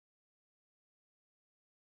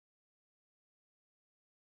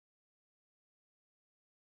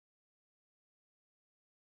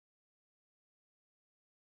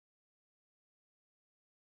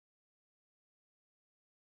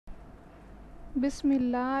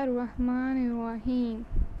Bismillahirrahmanirrahim.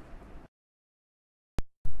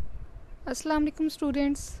 Assalamu alaikum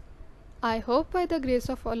students. I hope by the grace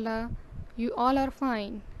of Allah you all are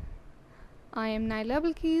fine. I am Naila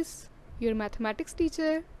Balkis, your mathematics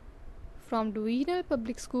teacher from Divisional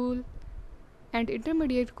Public School and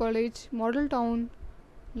Intermediate College, Model Town,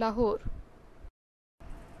 Lahore.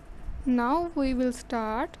 Now we will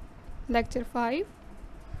start lecture 5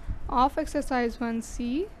 of exercise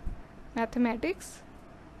 1C mathematics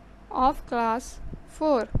of class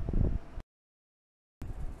 4.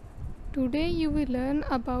 Today you will learn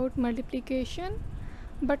about multiplication,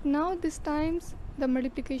 but now this times the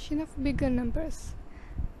multiplication of bigger numbers,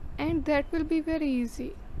 and that will be very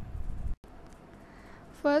easy.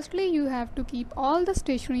 Firstly, you have to keep all the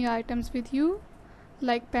stationery items with you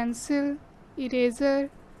like pencil, eraser,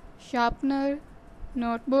 sharpener,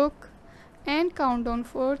 notebook, and countdown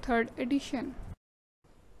for third edition.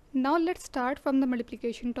 Now let's start from the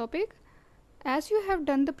multiplication topic. As you have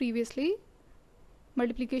done the previously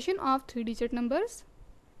multiplication of 3-digit numbers,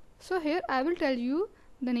 so here I will tell you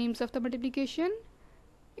the names of the multiplication.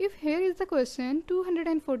 If here is the question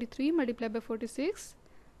 243 multiplied by 46,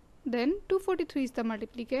 then 243 is the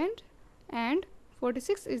multiplicand and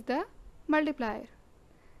 46 is the multiplier,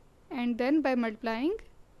 and then by multiplying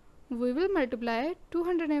we will multiply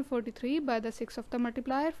 243 by the 6 of the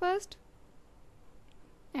multiplier first,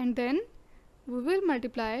 and then we will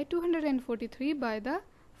multiply 243 by the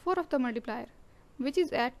 4 of the multiplier, which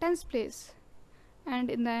is at tens place, and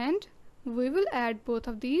in the end we will add both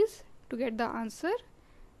of these to get the answer,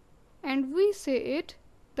 and we say it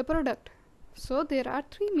the product. So there are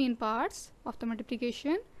three main parts of the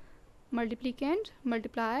multiplication: multiplicand,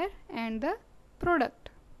 multiplier, and the product.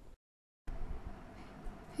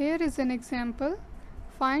 Here is an example.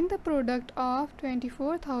 Find the product of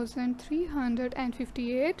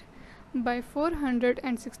 24,358 by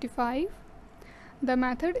 465. The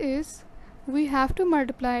method is we have to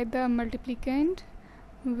multiply the multiplicand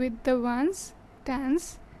with the ones,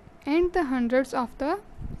 tens, and the hundreds of the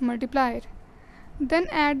multiplier. Then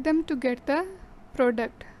add them to get the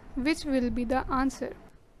product, which will be the answer.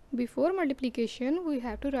 Before multiplication, we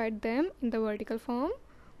have to write them in the vertical form.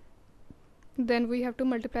 Then we have to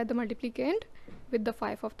multiply the multiplicand with the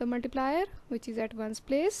 5 of the multiplier, which is at ones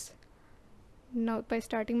place. Now by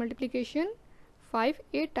starting multiplication, 5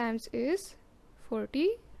 8 times is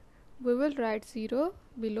 40. We will write 0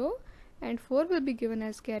 below, and 4 will be given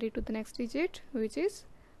as carry to the next digit, which is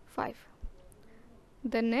 5.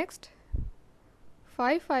 Then next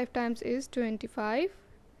 5 5 times is 25,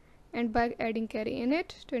 and by adding carry in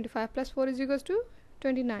it, 25 plus 4 is equals to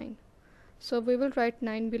 29. So we will write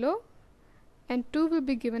 9 below, and 2 will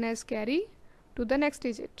be given as carry to the next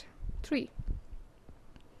digit, 3.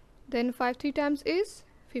 Then 5 3 times is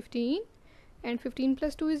 15, and 15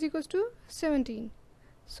 plus 2 is equals to 17.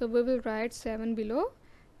 So we will write 7 below,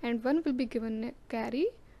 and 1 will be given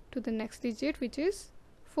carry to the next digit, which is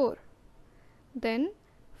 4. Then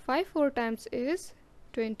 5 4 times is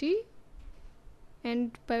 20,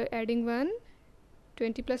 and by adding 1,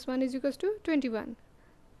 20 plus 1 is equals to 21.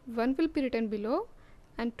 1 will be written below,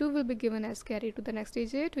 and 2 will be given as carry to the next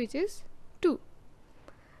digit, which is 2.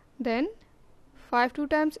 Then 5 2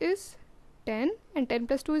 times is 10, and 10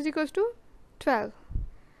 plus 2 is equals to 12.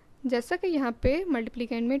 जैसा कि यहाँ पे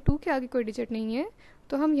मल्टीप्लिकेंड में 2 के आगे कोई digit नहीं है,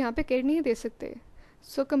 तो हम यहाँ पे कैरी नहीं दे सकते,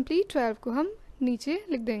 सो कंप्लीट 12 को हम नीचे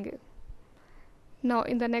लिख देंगे. Now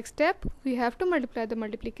in the next step we have to multiply the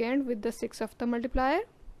multiplicand with the 6 of the multiplier,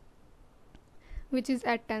 which is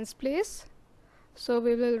at tens place. So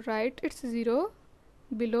we will write its 0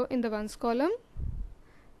 below in the ones column,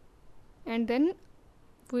 and then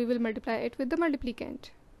we will multiply it with the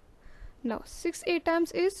multiplicand. Now 6 8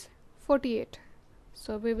 times is 48.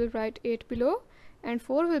 So we will write 8 below, and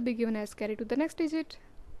 4 will be given as carry to the next digit.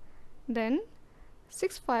 Then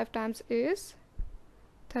 6 5 times is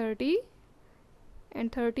 30,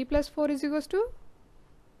 and 30 plus 4 is equals to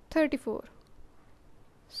 34.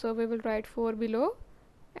 So we will write 4 below,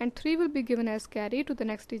 and 3 will be given as carry to the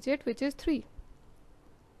next digit, which is 3.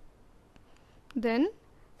 Then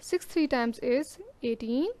 6 3 times is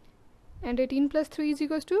 18, and 18 plus 3 is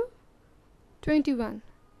equals to 21.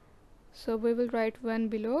 So we will write 1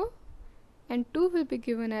 below, and 2 will be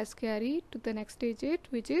given as carry to the next digit,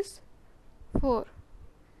 which is 4.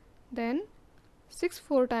 Then 6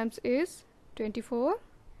 4 times is 24,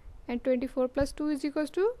 and 24 plus 2 is equals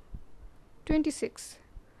to 26.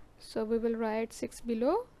 So we will write 6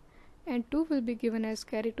 below, and 2 will be given as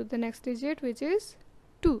carry to the next digit, which is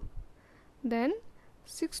 2. Then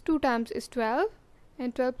 6 2 times is 12,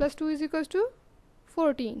 and 12 plus 2 is equals to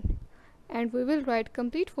 14, and we will write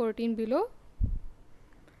complete 14 below,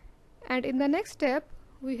 And in the next step,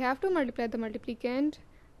 we have to multiply the multiplicand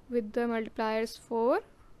with the multipliers 4,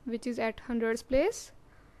 which is at hundreds place.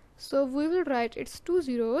 So we will write its two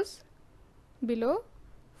zeros below,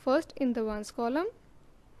 first in the ones column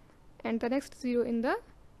and the next 0 in the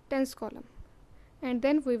tens column, and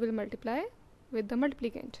then we will multiply with the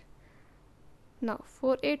multiplicand. Now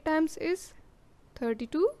 4 8 times is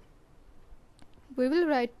 32. We will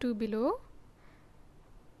write 2 below,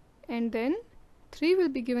 and then 3 will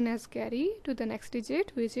be given as carry to the next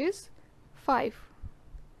digit, which is 5.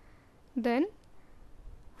 Then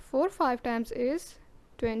 4 5 times is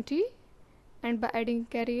 20, and by adding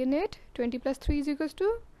carry in it, 20 plus 3 is equals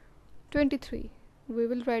to 23. We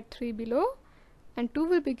will write 3 below, and 2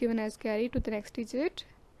 will be given as carry to the next digit,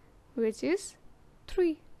 which is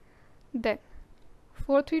 3. Then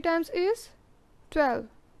 4 3 times is 12,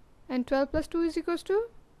 and 12 plus 2 is equals to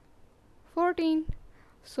 14.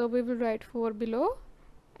 So we will write 4 below,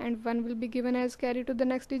 and 1 will be given as carry to the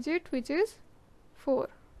next digit, which is 4.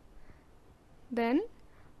 Then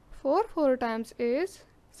 4 4 times is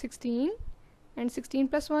 16, and 16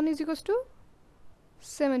 plus 1 is equals to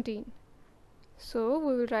 17. So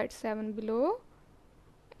we will write 7 below,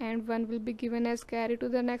 and 1 will be given as carry to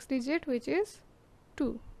the next digit, which is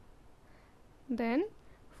 2. Then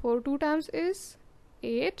 4 2 times is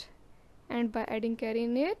 8, and by adding carry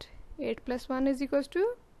in it, 8 plus 1 is equals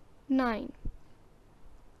to 9.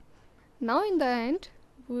 Now in the end,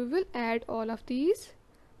 we will add all of these,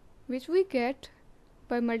 which we get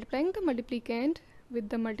by multiplying the multiplicand with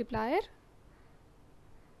the multiplier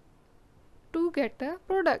to get the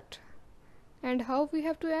product. And how we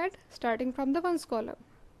have to add? Starting from the ones column,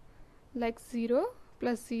 like 0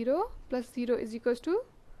 plus 0 plus 0 is equals to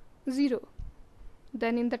 0.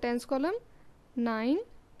 Then in the tens column, 9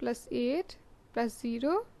 plus 8 plus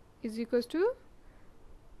 0 is equals to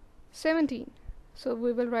 17. So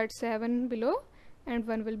we will write 7 below, and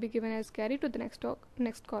 1 will be given as carry to the next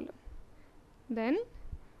column. Then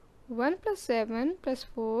 1 plus 7 plus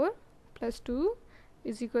 4 plus 2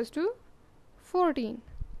 is equals to 14.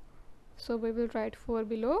 So we will write 4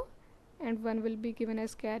 below, and 1 will be given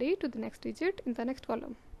as carry to the next digit in the next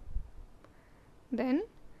column. Then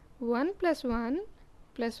 1 plus 1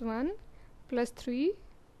 plus 1 plus 3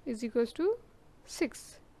 is equals to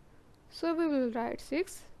 6. So we will write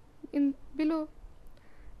 6 in below.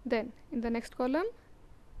 Then in the next column,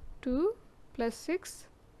 2 plus 6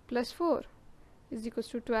 plus 4 is equals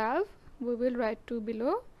to 12. We will write 2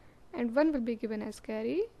 below, and 1 will be given as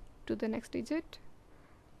carry to the next digit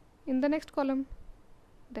in the next column.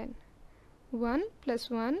 Then 1 plus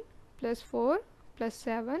 1 plus 4 plus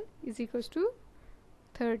 7 is equals to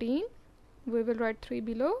 13. We will write 3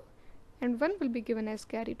 below, and 1 will be given as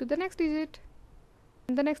carry to the next digit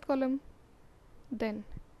in the next column. Then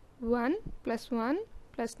 1 plus 1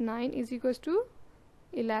 plus 9 is equals to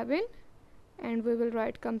 11, and we will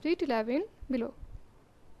write complete 11 below.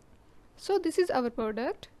 So this is our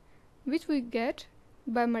product, which we get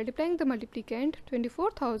by multiplying the multiplicand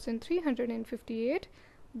 24,358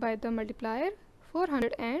 by the multiplier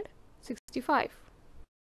 465.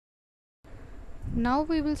 Now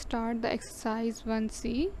we will start the exercise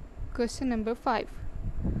 1C, question number 5.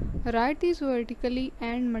 Write these vertically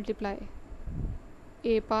and multiply.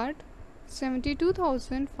 A part,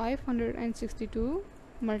 72,562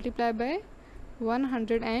 multiplied by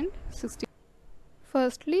 160.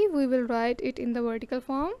 Firstly, we will write it in the vertical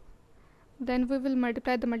form. Then we will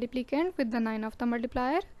multiply the multiplicand with the 9 of the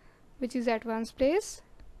multiplier, which is at ones place.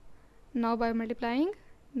 Now by multiplying,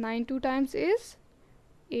 9 2 times is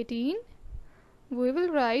 18. We will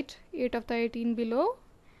write 8 of the 18 below,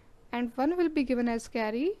 and 1 will be given as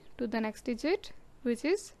carry to the next digit, which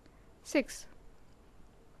is 6.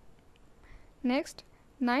 Next,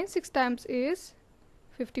 9 6 times is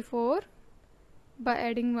 54. By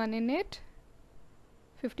adding 1 in it,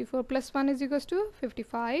 54 plus 1 is equals to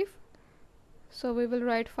 55. So we will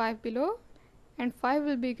write 5 below, and 5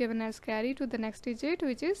 will be given as carry to the next digit,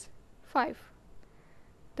 which is 5.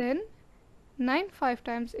 Then 9 5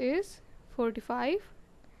 times is 45,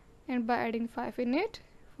 and by adding 5 in it,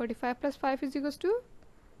 45 plus 5 is equals to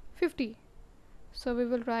 50. So we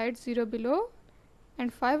will write 0 below,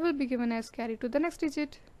 and 5 will be given as carry to the next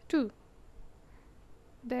digit, 2.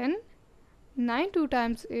 Then 9 2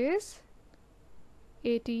 times is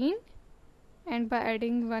 18, and by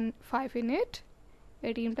adding 5 in it,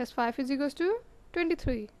 18 plus 5 is equals to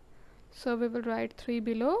 23. So we will write 3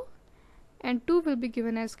 below, and 2 will be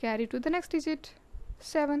given as carry to the next digit,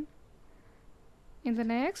 7. In the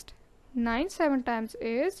next, 9 7 times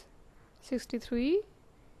is 63,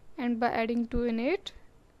 and by adding 2 in it,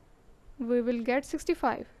 we will get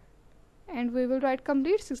 65. and we will write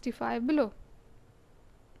complete 65 below.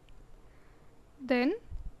 Then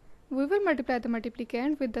we will multiply the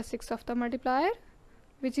multiplicand with the 6 of the multiplier,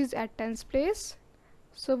 which is at tens place.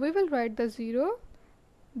 So we will write the 0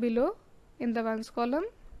 below in the ones column,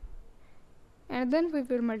 and then we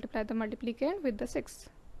will multiply the multiplicand with the 6.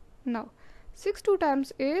 Now 6 2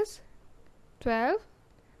 times is 12.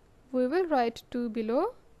 We will write 2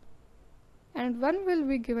 below, and 1 will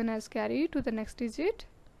be given as carry to the next digit,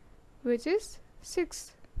 which is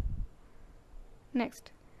 6.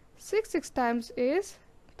 Next 6 6 times is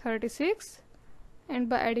 36, and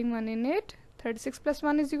by adding 1 in it, 36 plus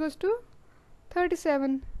 1 is equals to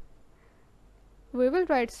 37. We will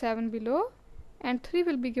write 7 below, and 3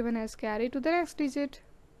 will be given as carry to the next digit,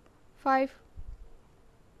 5.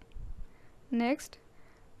 Next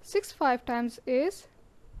 6 5 times is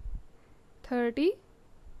 30,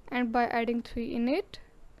 and by adding 3 in it,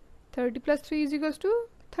 30 plus 3 is equals to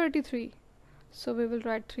 33. So we will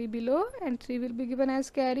write 3 below, and 3 will be given as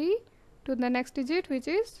carry to the next digit, which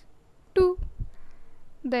is 2.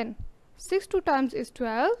 Then 6 2 times is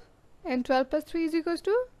 12, and 12 plus 3 is equals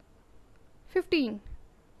to 15.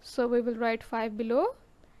 So we will write 5 below,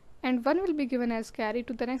 and 1 will be given as carry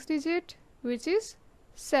to the next digit, which is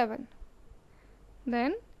 7.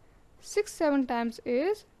 Then 6 7 times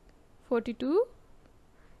is 42,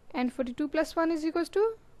 and 42 plus 1 is equals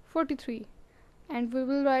to 43, and we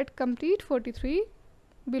will write complete 43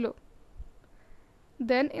 below.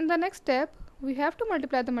 Then in the next step, we have to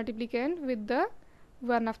multiply the multiplicand with the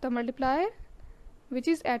 1 of the multiplier, which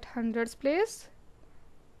is at hundreds place.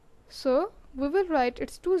 So we will write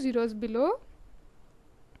its 2 zeros below.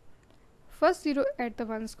 First 0 at the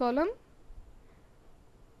ones column,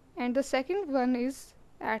 and the second one is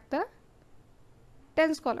at the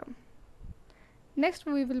tens column. Next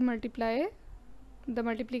we will multiply the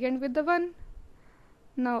multiplicand with the 1.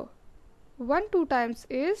 Now 1 2 times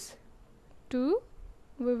is 2.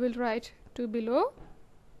 We will write 2 below,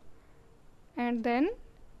 and then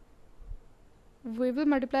we will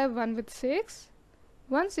multiply 1 with 6.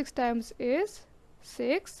 1 6 times is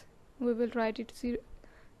 6. We will write it 0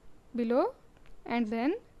 below, and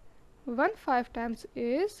then 1 5 times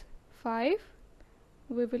is 5.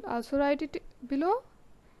 We will also write it below,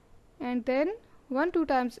 and then 1 2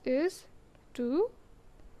 times is 2,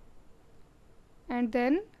 and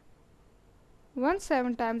then 1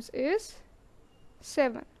 7 times is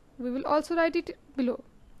 7. We will also write it below.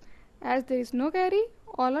 As there is no carry,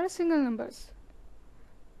 all are single numbers.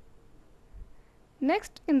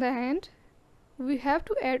 Next, in the end, we have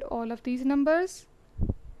to add all of these numbers,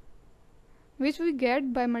 which we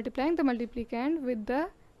get by multiplying the multiplicand with the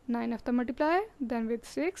 9 of the multiplier, then with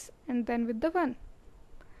 6, and then with the 1,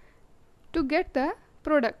 to get the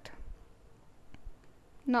product.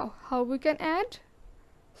 Now how we can add?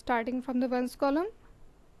 Starting from the ones column,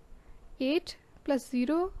 8 plus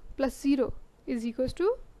 0 plus 0 is equals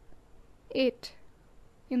to 8.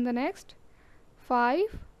 In the next,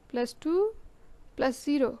 5 plus 2 plus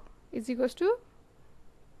 0 is equals to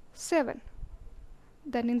 7.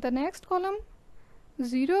 Then in the next column,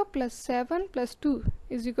 0 plus 7 plus 2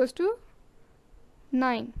 is equals to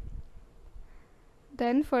 9.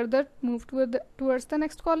 Then further move towards the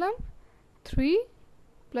next column, 3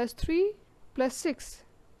 plus 3 plus 6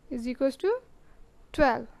 is equals to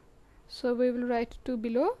 12. So we will write 2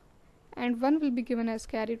 below, and 1 will be given as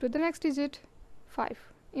carry to the next digit, 5,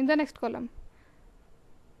 in the next column.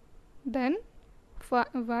 Then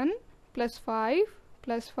 1 plus 5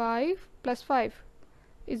 plus 5 plus 5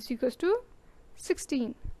 is equals to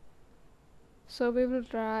 16. So we will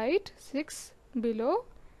write 6 below,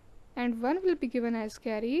 and 1 will be given as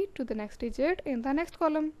carry to the next digit in the next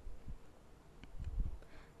column.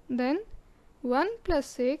 Then 1 plus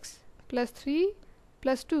 6 plus 3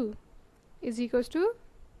 plus 2 is equals to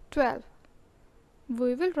 12.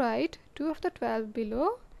 We will write 2 of the 12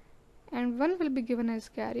 below, and 1 will be given as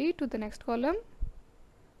carry to the next column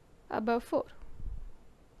above 4.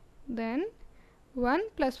 Then 1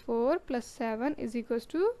 plus 4 plus 7 is equals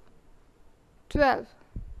to 12,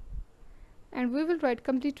 and we will write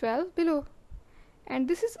complete 12 below. And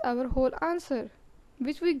this is our whole answer,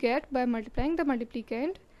 which we get by multiplying the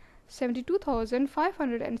multiplicand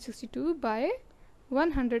 72,562 by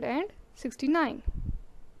 169.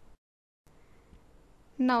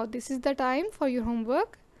 Now this is the time for your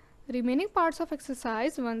homework. Remaining parts of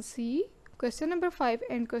exercise 1C, question number 5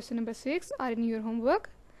 and question number 6 are in your homework,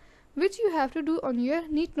 which you have to do on your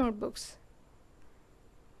neat notebooks.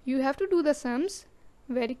 You have to do the sums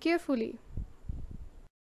very carefully.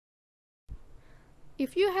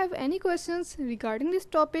 If you have any questions regarding this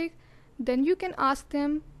topic, then you can ask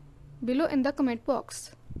them below in the comment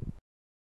box.